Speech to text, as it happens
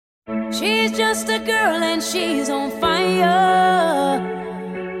She's just a girl and she's on fire,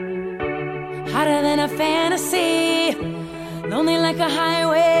 hotter than a fantasy, lonely like a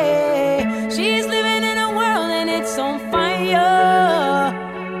highway. She's living in a world and it's on fire,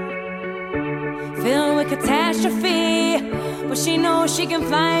 filled with catastrophe, but she knows she can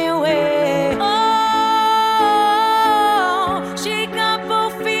fly away. Oh, she got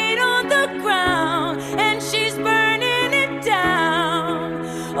both feet on the ground and she's burning it down.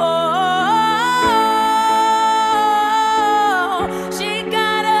 Oh, she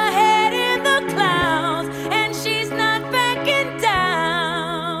got her head in the clouds and she's not backing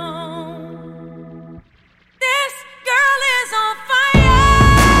down. This girl is on fire.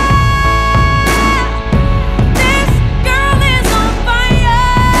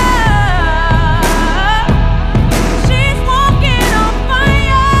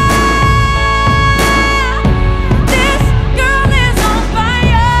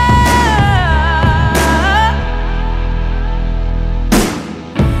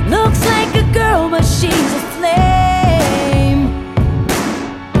 She's a flame,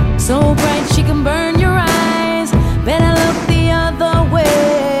 so bright she can burn your eyes. Better look the other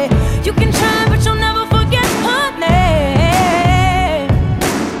way. You can try, but you'll never forget her name.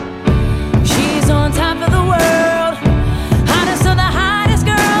 She's on top of the world, hottest of the hottest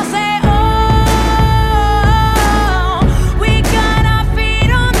girls. Say, oh, we got our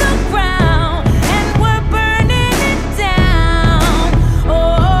feet on the ground and we're burning it down. Oh,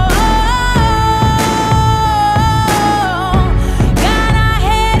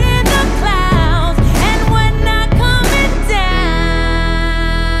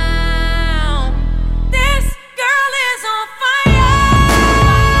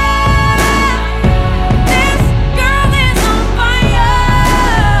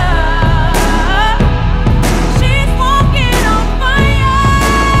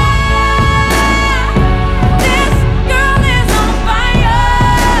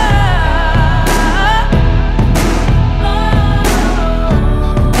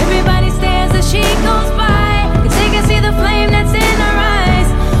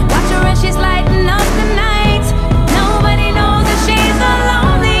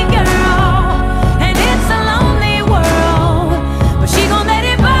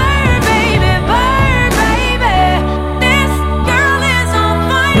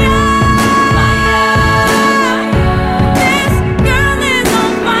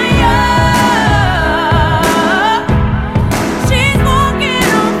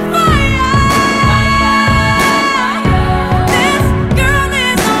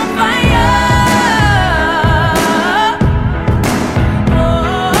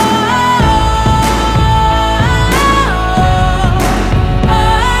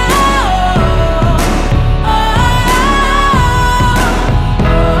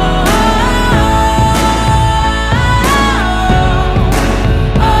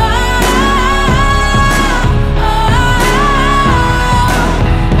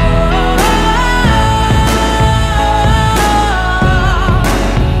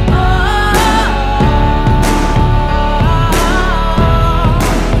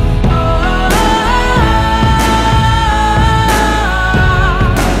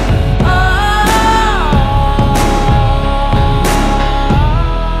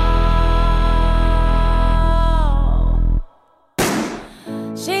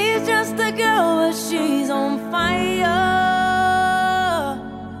 she's just a girl, but she's on fire.